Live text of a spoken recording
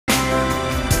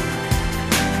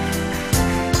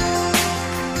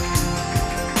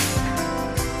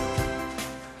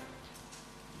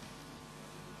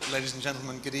ladies and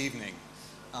gentlemen, good evening.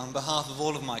 On behalf of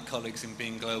all of my colleagues in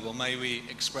Being Global, may we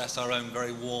express our own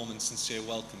very warm and sincere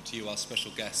welcome to you, our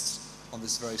special guests, on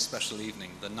this very special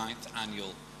evening, the 9th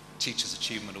Annual Teachers'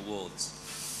 Achievement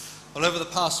Awards. Well, over the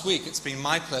past week, it's been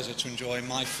my pleasure to enjoy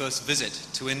my first visit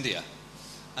to India.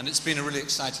 And it's been a really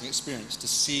exciting experience to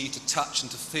see, to touch, and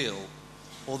to feel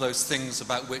all those things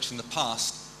about which in the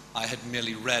past I had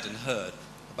merely read and heard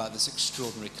about this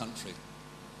extraordinary country.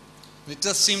 And it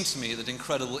does seem to me that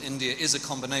incredible India is a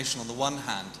combination, on the one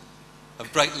hand,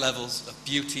 of great levels of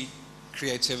beauty,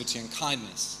 creativity, and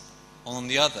kindness, and on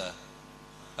the other,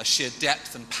 a sheer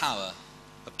depth and power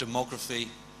of demography,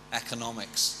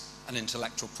 economics, and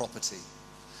intellectual property.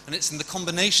 And it's in the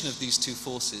combination of these two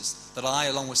forces that I,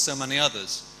 along with so many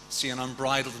others, see an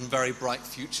unbridled and very bright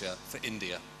future for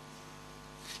India.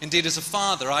 Indeed, as a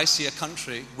father, I see a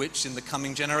country which, in the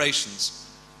coming generations,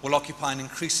 will occupy an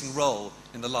increasing role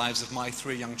in the lives of my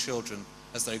 3 young children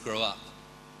as they grow up.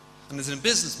 And as a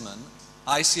businessman,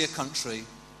 I see a country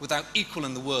without equal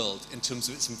in the world in terms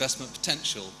of its investment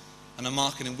potential, and a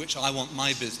market in which I want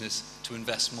my business to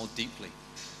invest more deeply.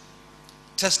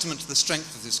 Testament to the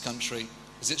strength of this country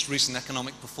is its recent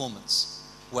economic performance,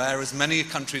 where, as many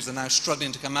countries are now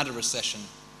struggling to come out of recession,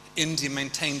 India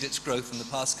maintained its growth in the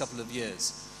past couple of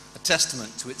years, a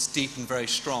testament to its deep and very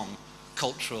strong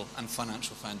cultural and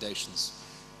financial foundations.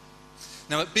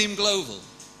 Now, at Beam Global,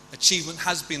 achievement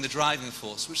has been the driving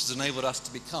force which has enabled us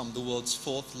to become the world's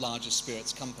 4th largest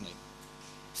spirits company.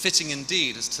 Fitting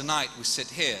indeed, as tonight we sit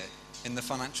here in the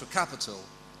financial capital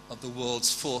of the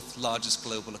world's 4th largest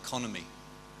global economy.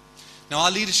 Now,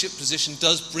 our leadership position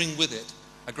does bring with it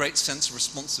a great sense of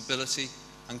responsibility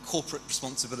and corporate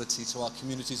responsibility to our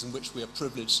communities in which we are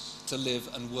privileged to live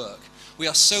and work. We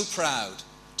are so proud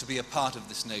to be a part of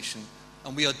this nation,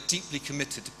 and we are deeply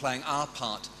committed to playing our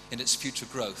part in its future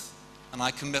growth. And I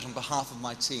commit on behalf of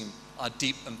my team our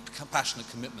deep and passionate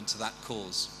commitment to that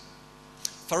cause.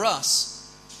 For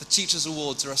us, the Teachers'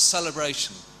 Awards are a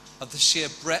celebration of the sheer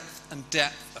breadth and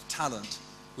depth of talent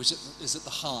which is at the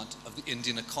heart of the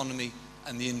Indian economy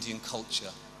and the Indian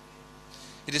culture.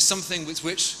 It is something with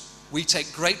which we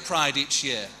take great pride each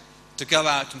year to go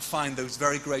out and find those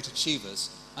very great achievers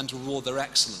and to reward their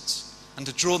excellence, and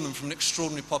to draw them from an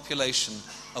extraordinary population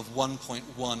of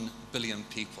 1.1 billion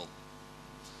people.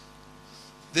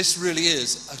 This really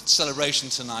is a celebration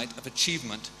tonight of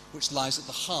achievement which lies at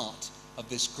the heart of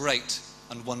this great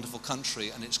and wonderful country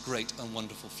and its great and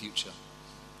wonderful future.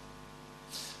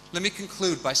 Let me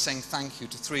conclude by saying thank you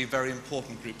to 3 very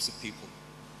important groups of people.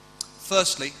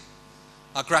 Firstly,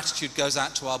 our gratitude goes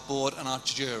out to our board and our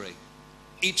jury,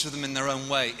 each of them in their own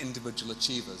way individual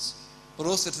achievers, but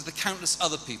also to the countless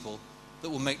other people that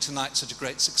will make tonight such a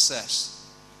great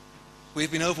success. We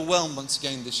have been overwhelmed once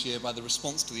again this year by the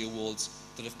response to the awards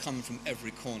that have come from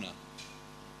every corner.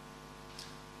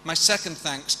 My second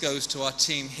thanks goes to our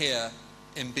team here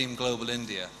in Beam Global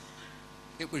India.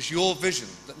 It was your vision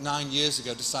that 9 years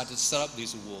ago decided to set up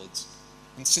these awards,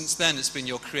 and since then it's been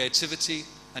your creativity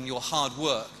and your hard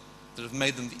work that have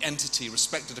made them the entity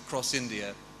respected across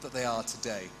India that they are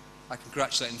today. I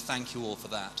congratulate and thank you all for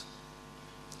that.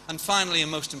 And finally, and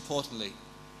most importantly,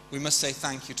 we must say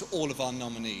thank you to all of our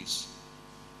nominees.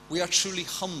 We are truly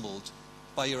humbled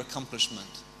by your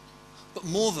accomplishment. But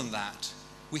more than that,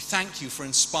 we thank you for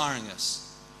inspiring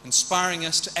us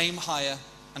to aim higher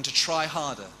and to try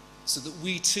harder, so that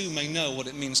we too may know what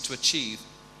it means to achieve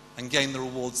and gain the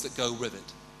rewards that go with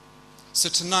it. So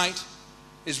tonight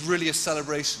is really a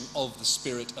celebration of the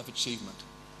spirit of achievement.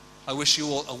 I wish you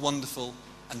all a wonderful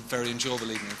and very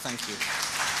enjoyable evening. Thank you.